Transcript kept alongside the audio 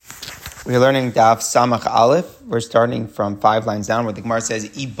We're learning Daf Samach Aleph. We're starting from 5 lines down where the Gemara says,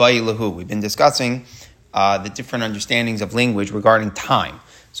 Ibai lahu. We've been discussing the different understandings of language regarding time.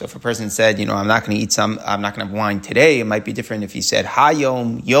 So if a person said, I'm not going to I'm not going to have wine today, it might be different if he said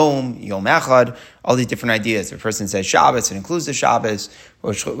Hayom, Yom Echad, all these different ideas. If a person says Shabbos, it includes the Shabbos.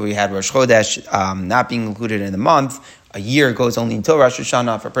 We had Rosh Chodesh not being included in the month. A year goes only until Rosh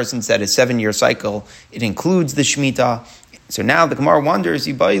Hashanah. If a person said a 7-year cycle, it includes the Shemitah. So now the Gemara wonders,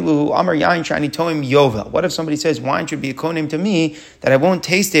 what if somebody says wine should be a konim to me that I won't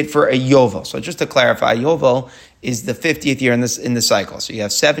taste it for a yovel? So just to clarify, yovel is the 50th year in the cycle. So you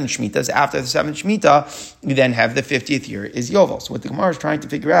have 7 shmitas. After the 7th shmita, you then have the 50th year is yovel. So what the Gemara is trying to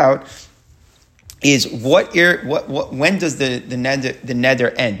figure out is when does the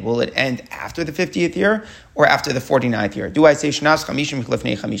neder end? Will it end after the 50th year or after the 49th year? Do I say Shnas Chamishim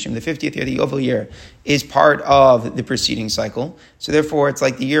Chlifnei Chamishim? The 50th year, the Yovel year, is part of the preceding cycle. So therefore, it's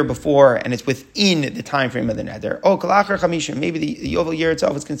like the year before, and it's within the time frame of the neder. Oh, Kalachar Chamishim. Maybe the Yovel year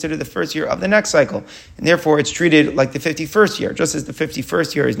itself is considered the first year of the next cycle, and therefore it's treated like the 51st year, just as the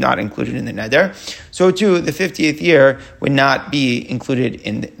 51st year is not included in the neder. So too, the 50th year would not be included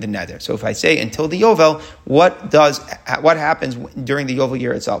in the neder. So if I say until the Yovel, what happens during the Yovel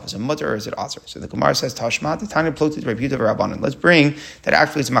year itself? Is it mutter or is it aser? So the Gemara says Tashma, the Tanya ploted Rabbi Yehuda Rabbanan. Let's bring that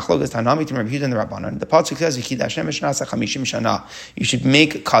actually it's machlokas Tanami to Rabbi Yehuda and the Rabbanan. The pasuk says Hashem Shnasa Chamishim Shana. You should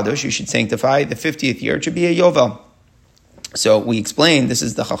make kadosh. You should sanctify the 50th year. It should be a Yovel. So we explained, this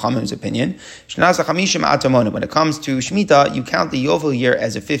is the Chachamim's opinion. Shnasa Chamishim Atamona. When it comes to Shemitah, you count the Yovel year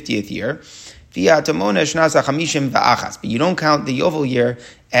as a 50th year. But you don't count the Yovel year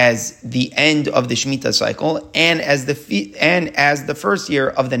as the end of the Shemitah cycle and as the first year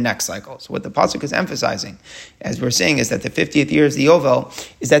of the next cycle. So what the pasuk is emphasizing, as we're saying, is that the 50th year is the Yovel,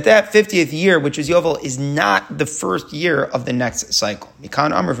 is that 50th year, which is Yovel, is not the first year of the next cycle.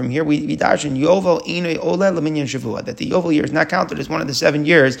 Mikan Amr, from here we dash in Yovel Einei Ole Leminyan Shavua, that the Yovel year is not counted as one of the 7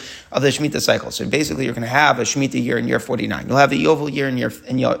 years of the Shemitah cycle. So basically you're going to have a Shemitah year in year 49. You'll have the Yovel year in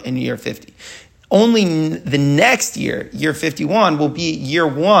year 50. Only the next year, year 51, will be year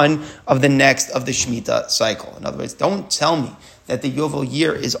 1 of the next of the Shemitah cycle. In other words, don't tell me that the Yovel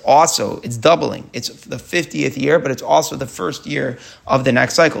year is also, it's doubling. It's the 50th year, but it's also the first year of the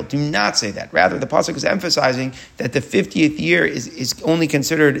next cycle. Do not say that. Rather, the pasuk is emphasizing that the 50th year is only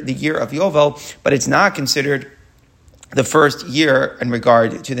considered the year of Yovel, but it's not considered the first year in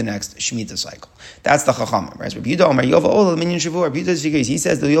regard to the next Shemitah cycle. That's the Chacham. Right? Rabbi Yehuda he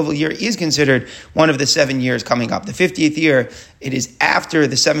says the Yovel year is considered one of the 7 years coming up. The 50th year, it is after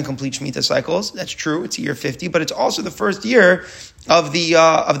the 7 complete Shemitah cycles. That's true. It's year 50, but it's also the first year of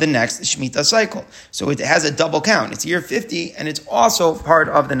the next Shemitah cycle. So it has a double count. It's year 50, and it's also part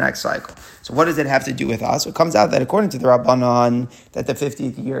of the next cycle. So what does it have to do with us? So it comes out that according to the Rabbanan, that the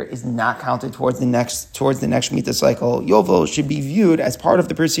 50th year is not counted towards the next Shemitah cycle. Yovel should be viewed as part of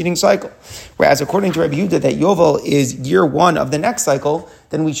the preceding cycle. Whereas according to Rabbi Yehuda, that Yovel is year 1 of the next cycle,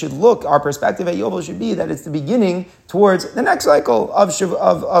 then we should our perspective at Yovel should be that it's the beginning towards the next cycle of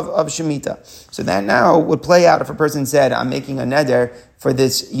Shemitah. So that now would play out if a person said, I'm making a neder for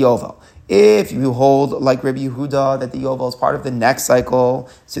this Yovel. If you hold, like Rabbi Yehuda, that the Yovel is part of the next cycle,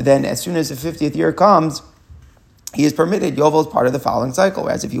 so then as soon as the 50th year comes, he is permitted, Yovel is part of the following cycle.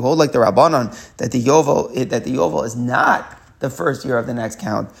 Whereas if you hold like the Rabbanan, that the Yovel is not the first year of the next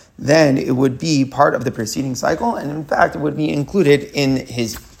count, then it would be part of the preceding cycle, and in fact, it would be included in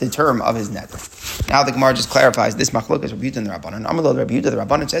the term of his neder. Now the Gemara just clarifies this machlokas Rabbi Yehuda and the Rabbanan. Amalol Rabbi Yehuda, the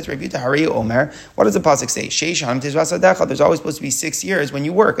Rabbanan says, Rabbi Yehuda Hari Omer. What does the pasuk say? Sheishan Tizvasadecha. There's always supposed to be 6 years when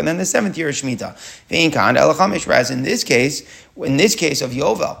you work, and then the 7th year is Shemitah. Veinkan Elachamish. Whereas in this case of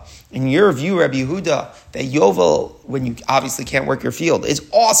Yovel, in your view, Rabbi Yehuda, that Yovel, when you obviously can't work your field, is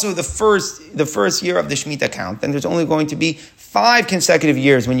also the first year of the Shemitah count. Then there's only going to be 5 consecutive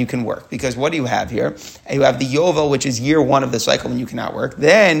years when you can work. Because what do you have here? You have the Yovel, which is year 1 of the cycle when you cannot work.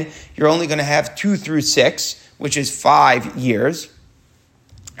 Then you're only going to have 2 through 6, which is 5 years.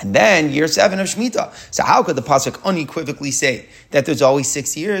 And then year 7 of Shemitah. So how could the pasuk unequivocally say that there's always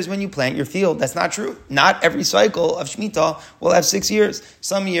 6 years when you plant your field? That's not true. Not every cycle of Shemitah will have 6 years.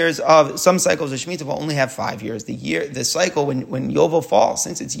 Some cycles of Shemitah will only have 5 years. The cycle when Yovel falls,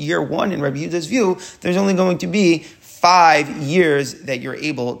 since it's year 1 in Rabbi Yehuda's view, there's only going to be 5 years that you're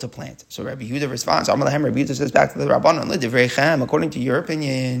able to plant. So Rabbi Yehuda responds, Rabbi Yehuda says back to the Rabbanan, according to your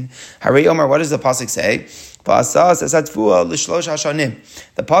opinion, Harei Omer, what does the pasuk say? The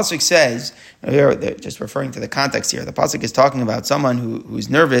pasuk says, just referring to the context here, the pasuk is talking about someone who's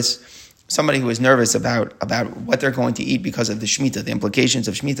nervous, somebody who is nervous about what they're going to eat because of the Shemitah, the implications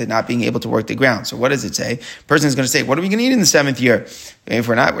of Shemitah not being able to work the ground. So what does it say? A person is going to say, what are we going to eat in the 7th year? If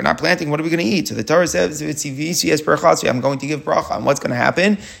we're not planting, what are we going to eat? So the Torah says, I'm going to give bracha. And what's going to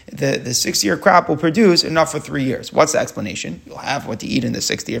happen? The 6th year crop will produce enough for 3 years. What's the explanation? You'll have what to eat in the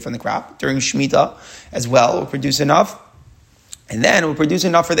 6th year from the crop. During Shemitah as well, will produce enough. And then it will produce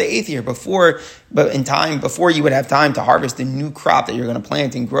enough for the 8th year before you would have time to harvest the new crop that you're going to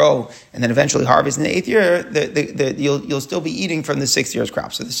plant and grow, and then eventually harvest in the 8th year. You'll still be eating from the 6th year's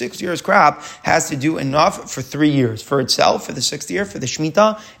crop. So the 6th year's crop has to do enough for 3 years, for itself, for the 6th year, for the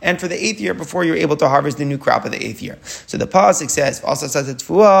Shemitah, and for the 8th year before you're able to harvest the new crop of the 8th year. So the pasuk says, also says that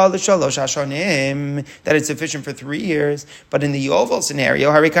it's sufficient for 3 years, but in the Yovel scenario,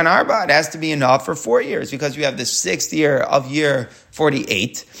 Harikan Arba, it has to be enough for 4 years, because you have the 6th year of year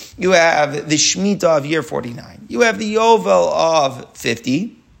 48, you have the Shemitah of year 49, you have the Yovel of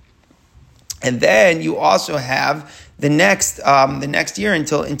 50, and then you also have the next year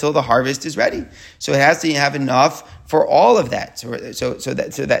until the harvest is ready. So it has to have enough for all of that. So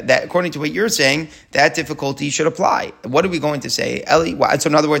that according to what you're saying, that difficulty should apply. What are we going to say, Eli? So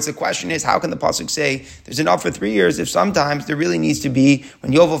in other words, the question is, how can the pasuk say there's enough for 3 years if sometimes there really needs to be,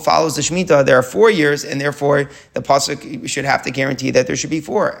 when Yovel follows the Shemitah, there are 4 years, and therefore the pasuk should have to guarantee that there should be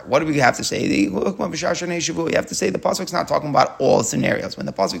 4. What do we have to say? You have to say the pasuk's not talking about all scenarios. When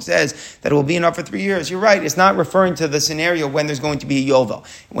the pasuk says that it will be enough for 3 years, you're right. It's not referring to the scenario when there's going to be a Yovel.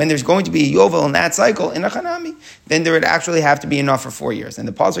 When there's going to be a Yovel in that cycle, in a Chanami, then there would actually have to be enough for 4 years. And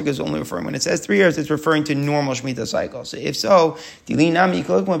the pasuk is only referring, when it says 3 years, it's referring to normal Shemitah cycle. So if so, so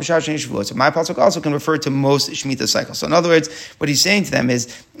my pasuk also can refer to most Shemitah cycles. So in other words, what he's saying to them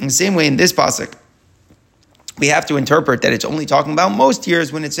is, in the same way in this pasuk, we have to interpret that it's only talking about most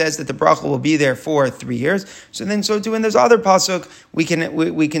years when it says that the bracha will be there for 3 years. So too in this other pasuk, we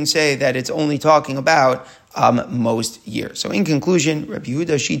can say that it's only talking about most years. So in conclusion, Rabbi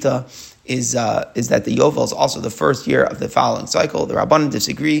Yehuda Shita is that the Yovel is also the first year of the following cycle. The Rabbanan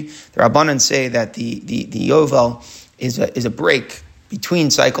disagree. The Rabbanan say that the Yovel is a break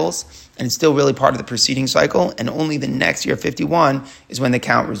between cycles, and it's still really part of the preceding cycle, and only the next year, 51, is when the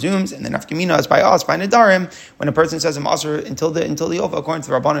count resumes, and the nafkamina is by us, by Nadarim, when a person says a Maser until the Yovel. According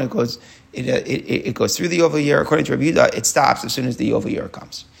to the Rabbanan, it goes through the Yovel year. According to Rabbi Yehuda, it stops as soon as the Yovel year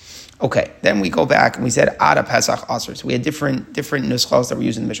comes. Okay, then we go back and we said Ada Pesach Aser. So we had different nuschos that we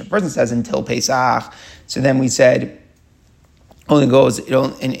use in the Mishnah. A person says until Pesach, so then we said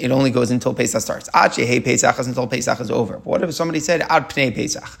it only goes until Pesach starts. Ad Shehei Pesach is until Pesach is over. But what if somebody said Ad Pnei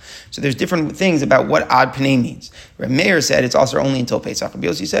Pesach? So there's different things about what Ad Pnei means. Reb Meir said it's also only until Pesach. Rabbi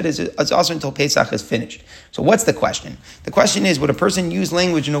Yossi said it's also until Pesach is finished. So what's the question? The question is, would a person use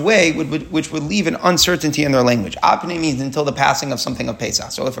language in a way which would leave an uncertainty in their language? Ad Pnei means until the passing of something of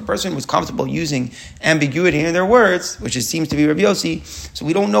Pesach. So if a person was comfortable using ambiguity in their words, which seems to be Rabbi Yossi, so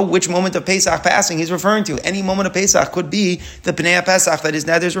we don't know which moment of Pesach passing he's referring to. Any moment of Pesach could be the Pnei Pesach that his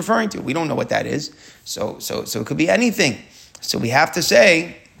Neder is referring to. We don't know what that is. So it could be anything. So we have to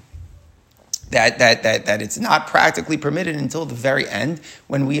say that it's not practically permitted until the very end,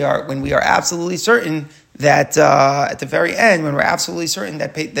 when we are absolutely certain that at the very end, when we're absolutely certain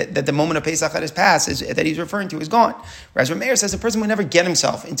that the moment of Pesach that has passed that he's referring to is gone. Whereas Rameir says a person would never get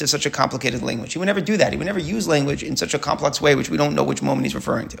himself into such a complicated language. He would never do that. He would never use language in such a complex way, which we don't know which moment he's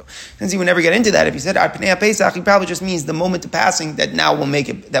referring to. Since he would never get into that, if he said Ad Pnei Pesach, he probably just means the moment of passing that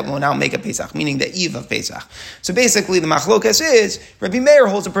will now make a Pesach, meaning the eve of Pesach. So basically, the machlokas is Rabbi Meir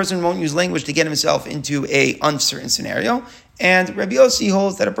holds a person won't use language to get himself into a uncertain scenario. And Rabbi Yossi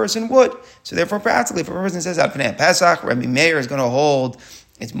holds that a person would. So therefore, practically, if a person says Ad Pnei Pesach, Rabbi Meir is going to hold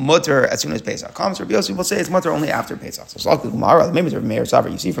it's mutter as soon as Pesach comes. Rabbi Yossi will say it's mutter only after Pesach. So maybe it's Rabbi Meir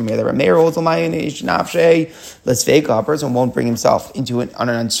Savra. You see from here that Rabbi Meir holds let's fake a person won't bring himself into an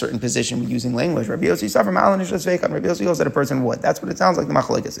uncertain position using language. Rabbi Yossi Savra Malanish let's fake. Rabbi Yossi holds that a person would. That's what it sounds like the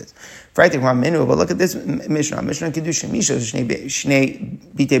machlokes is. But look at this Mishnah. Mishnah Kedushin. Misha Shnei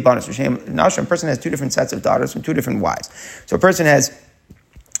Bite Banas. A person has 2 different sets of daughters from 2 different wives. So a person has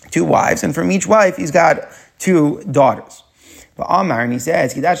 2 wives, and from each wife he's got 2 daughters. But Amar, and he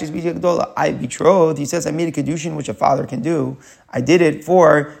says, I betrothed. He says, I made a kedushin, which a father can do. I did it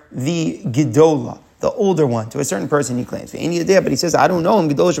for the gedola, the older one, to a certain person, he claims. But he says, I don't know him,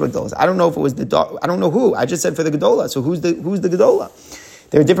 gedola. I don't know if it was I don't know who. I just said for the gedola. So who's the gedola?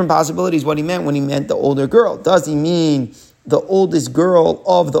 There are different possibilities what he meant when he meant the older girl. Does he mean the oldest girl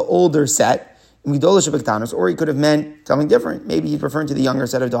of the older set? Or he could have meant something different. Maybe he's referring to the younger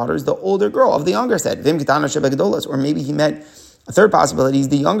set of daughters, the older girl of the younger set. Or maybe he meant A third possibility is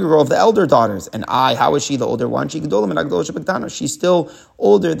the younger girl of the elder daughters. And how is she the older one? She's still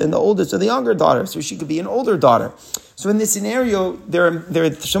older than the oldest of the younger daughters, so she could be an older daughter. So in this scenario, there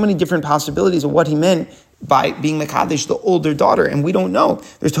are so many different possibilities of what he meant by being Mekadesh, the older daughter, and we don't know.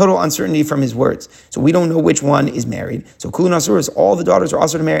 There's total uncertainty from his words. So we don't know which one is married. So Kulun Asuras, all the daughters are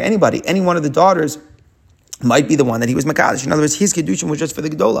also to marry anybody. Any one of the daughters might be the one that he was Mekadesh. In other words, his Kedushin was just for the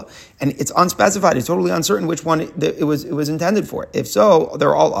Gedola. And it's unspecified. It's totally uncertain which one it was intended for. If so,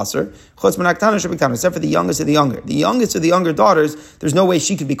 they're all Asr. Except for the youngest of the younger. The youngest of the younger daughters, there's no way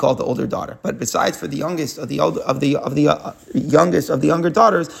she could be called the older daughter. But besides for the youngest of the youngest of the younger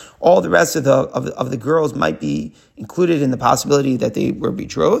daughters, all the rest of the girls might be included in the possibility that they were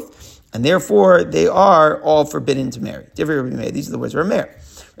betrothed. And therefore, they are all forbidden to marry. These are the words of Rameir.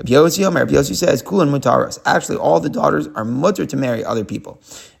 Rabbi Yossi says, Kulan mutaras. Actually, all the daughters are mutter to marry other people.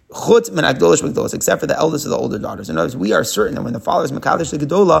 Chutz min agdolish v'gdolos, except for the eldest of the older daughters. In other words, we are certain that when the father is Mekadesh the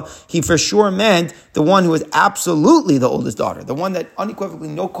Gedola, he for sure meant the one who is absolutely the oldest daughter, the one that unequivocally,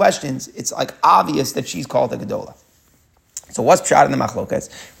 no questions, it's like obvious that she's called the Gedola. So what's pshat in the machlokas?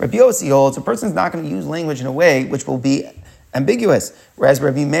 Rabbi Yossi holds a person's not going to use language in a way which will be ambiguous, whereas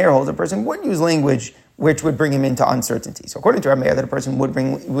Rabbi Meir holds a person wouldn't use language which would bring him into uncertainty. So according to Rabbi Meir, that a person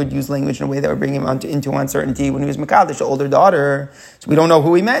would use language in a way that would bring him into uncertainty when he was Mekadesh, the older daughter. So we don't know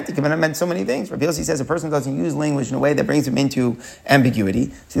who he meant. He meant so many things. Rabbi Yossi says a person doesn't use language in a way that brings him into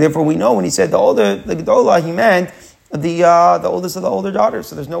ambiguity. So therefore we know when he said the Gedola, he meant the oldest of the older daughters.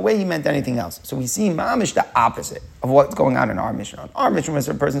 So there's no way he meant anything else. So we see mamish the opposite of what's going on in our Mishnah. Our Mishnah, when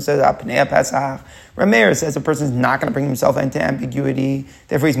a person says Pnei Pesach, Rameir says a person's not going to bring himself into ambiguity.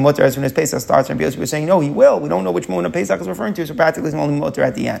 Therefore he's mutter as soon as Pesach starts. And we're saying no, he will. We don't know which moment of Pesach is referring to, so practically he's only mutter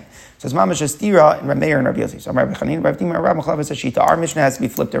at the end. So it's mamish a stira in Rameir and Rabbi Yossi. So our Mishnah has to be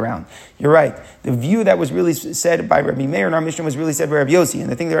flipped around. You're right. The view that was really said by Rabbi Meir in our Mishnah was really said by Rabbi Yossi, and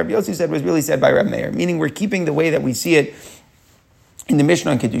the thing that Rabbi Yossi said was really said by Rabbi Meir. Meaning we're keeping the way that we see it in the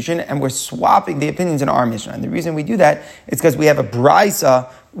Mishnah and Kedushin, and we're swapping the opinions in our Mishnah. And the reason we do that is because we have a Braisa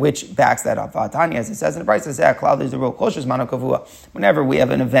which backs that up. Tanya, as it says in the Braisa, there's the real kosher mano kavua. Whenever we have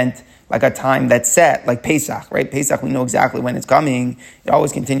an event like a time that's set, like Pesach, right? Pesach, we know exactly when it's coming. It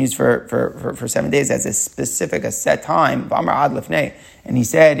always continues for 7 days as a set time. V'amar ad lifnei, and he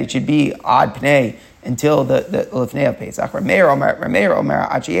said it should be ad pnei until the lifnei of Pesach. Rameir Omer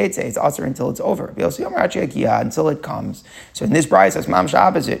Achiyetze, it's also until it's over. Yossi Omer Achiyakia, until it comes. So in this Braisa, it's mamish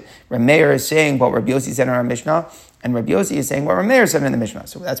opposite. Rameir is saying what Rabbi Yossi said in our Mishnah, and Rabbi Yossi is saying what Rameir said in the Mishnah.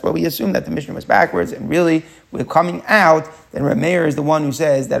 So that's why we assume that the Mishnah was backwards, and really, we're coming out, then Rameir is the one who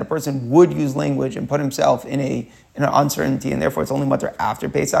says that a person would use language and put himself in an uncertainty, and therefore it's only mutter after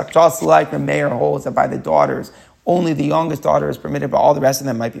Pesach, just like Rameir holds that by the daughters, only the youngest daughter is permitted, but all the rest of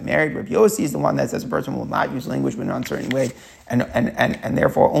them might be married. Rabbi Yossi is the one that says a person will not use language in an uncertain way, and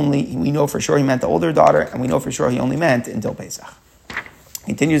therefore only we know for sure he meant the older daughter, and we know for sure he only meant until Pesach.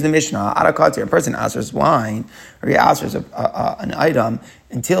 Continues the Mishnah, a person asks wine, or he asks an item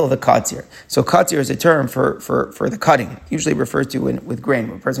until the katzir. So katzir is a term for the cutting, usually refers to with grain,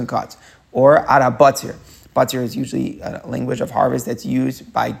 when a person cuts. Or ara batzir. Batzir is usually a language of harvest that's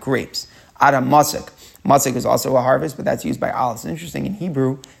used by grapes. Ara masik. Masik is also a harvest, but that's used by olives. It's interesting in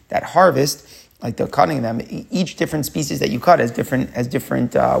Hebrew that harvest, like the cutting of them, each different species that you cut has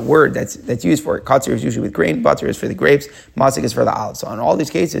different word that's used for it. Katzir is usually with grain, batzir is for the grapes, masik is for the olives. So in all these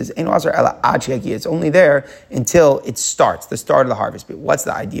cases, it's only there until it starts, the start of the harvest. But what's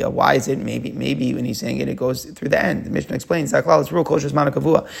the idea? Why is it maybe when he's saying it goes through the end? The Mishnah explains that it's real kosher mana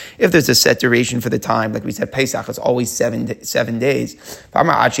kavua. If there's a set duration for the time, like we said, Pesach, it's always 7 days.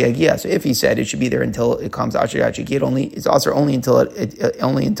 So if he said it should be there until it comes, it's also only until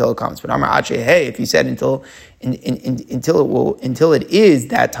it comes. But if he said until it is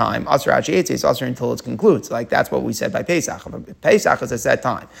that time, it's also until it concludes. Like that's what we said by Pesach. Pesach is a set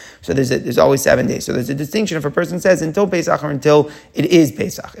time, so there's always 7 days. So there's a distinction if a person says until Pesach or until it is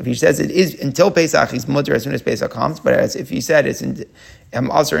Pesach. If he says it is until Pesach, he's mutter as soon as Pesach comes. But as if he said it's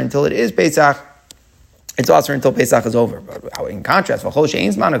also until it is Pesach, it's also until Pesach is over. But in contrast,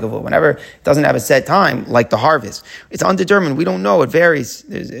 whenever it doesn't have a set time, like the harvest, it's undetermined. We don't know. It varies.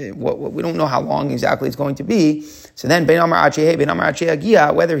 We don't know how long exactly it's going to be. So then,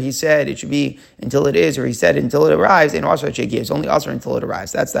 whether he said it should be until it is, or he said until it arrives, it's only also until it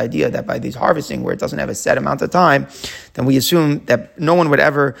arrives. That's the idea that by these harvesting, where it doesn't have a set amount of time, then we assume that no one would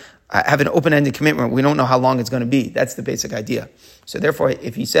ever have an open-ended commitment. We don't know how long it's going to be. That's the basic idea. So therefore, even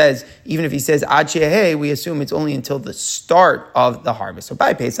if he says ad she'ehei, we assume it's only until the start of the harvest. So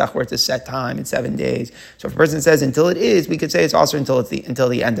by Pesach, where it's a set time, it's 7 days. So if a person says until it is, we could say it's also until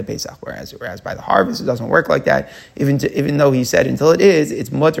the end of Pesach. Whereas by the harvest, it doesn't work like that. Even though he said until it is,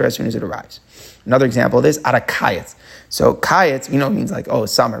 it's mutter as soon as it arrives. Another example of this, arakayetz. So kayetz, means like,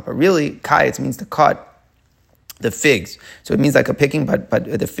 summer, but really kayetz means to cut the figs. So it means like a picking, but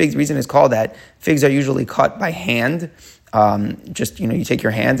the figs, the reason it's called that, figs are usually cut by hand. You take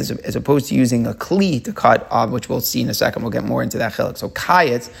your hand as opposed to using a kli to cut, which we'll see in a second. We'll get more into that chilek. So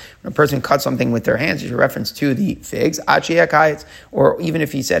kayetz, when a person cuts something with their hands, is a reference to the figs. Achiyah kayetz, or even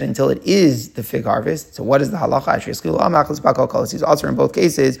if he said until it is the fig harvest. So what is the halacha? He's also in both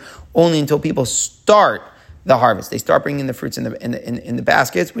cases only until people start the harvest. They start bringing the fruits in the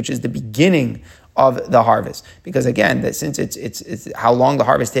baskets, which is the beginning of the harvest. Because again, since it's how long the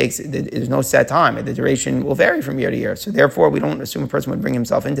harvest takes, there's no set time. The duration will vary from year to year. So therefore, we don't assume a person would bring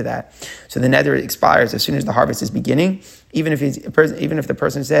himself into that. So the neder expires as soon as the harvest is beginning. Even if the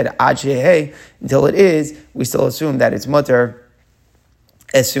person said ad she'ehei, until it is, we still assume that it's mutter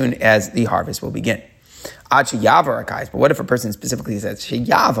as soon as the harvest will begin. Ad she'yavar akayis. But what if a person specifically says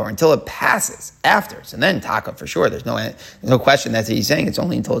she'yavar, until it passes after? So then taka for sure. There's no question that he's saying it's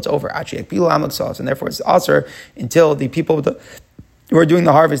only until it's over. Ad she'ekbilu amagsos, and therefore it's also until the people who are doing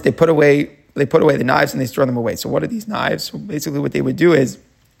the harvest, they put away the knives and they throw them away. So what are these knives? So basically, what they would do is,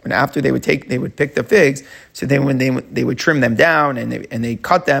 when after they would pick the figs. So then when they would trim them down and they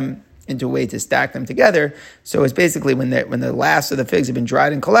cut them into a way to stack them together. So it's basically when the last of the figs have been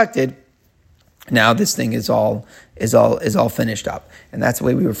dried and collected. Now this thing is all finished up, and that's the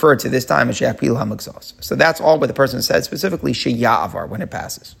way we refer to this time as she'akpil hamagzos. So that's all what the person said specifically she'yavar when it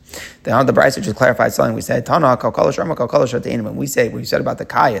passes. Then on the Brisa just clarified something. We said Tana kalkalash rama kalkalash ateinim. When we said about the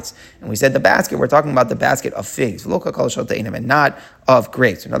kayetz and we said the basket, we're talking about the basket of figs, lo kalkalash ateinim, and not of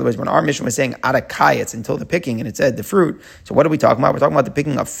grapes. In other words, when our mission was saying ada kayetz until the picking, and it said the fruit. So what are we talking about? We're talking about the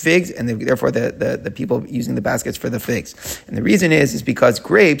picking of figs, and therefore the people using the baskets for the figs. And the reason is because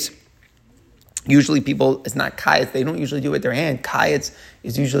grapes. Usually people, it's not kayetz, they don't usually do it with their hand. Kayetz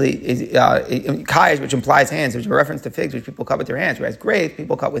is usually, kayetz, which implies hands. There's a reference to figs, which people cut with their hands, whereas grapes,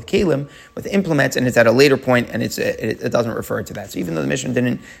 people cut with kalim, with implements, and it's at a later point, and it doesn't refer to that. So even though the Mishnah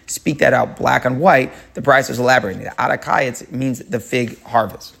didn't speak that out black and white, the Brisa is elaborating. Ada kayetz means the fig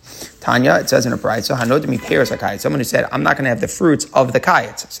harvest. Tanya, it says in a Brisa, hanodimi peros hakayetz, someone who said, I'm not going to have the fruits of the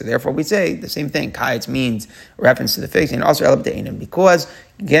kayetz. So therefore we say the same thing. Kayetz means a reference to the figs, and also elab de'inim, because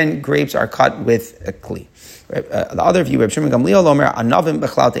again, grapes are cut with a kli. The other view, Reb Shimon Gamliel Omer, anavim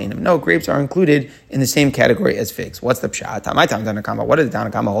bechlal te'inim. No, grapes are included in the same category as figs. What's the pshat? My time Tanakama. What did the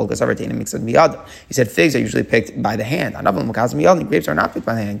Tanakama hold? Because every te'inim mixed with miyad. He said figs are usually picked by the hand. Anavim mekaz miyad. Grapes are not picked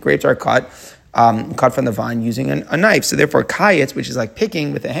by the hand. Grapes are cut from the vine using a knife. So therefore, kayetz, which is like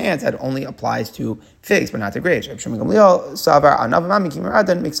picking with the hands, that only applies to figs, but not to grapes. Reb Shimon Gamliel savar anavim amikim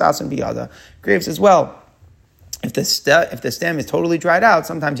adan mixas and biyada. Grapes as well. If the stem is totally dried out,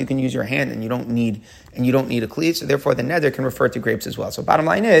 sometimes you can use your hand and you don't need a cleave. So therefore, the neder can refer to grapes as well. So bottom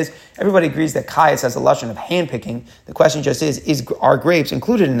line is, everybody agrees that kayetz has a lashon of hand picking. The question just are grapes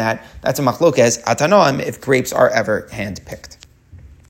included in that? That's a machlokes atanoim if grapes are ever hand picked.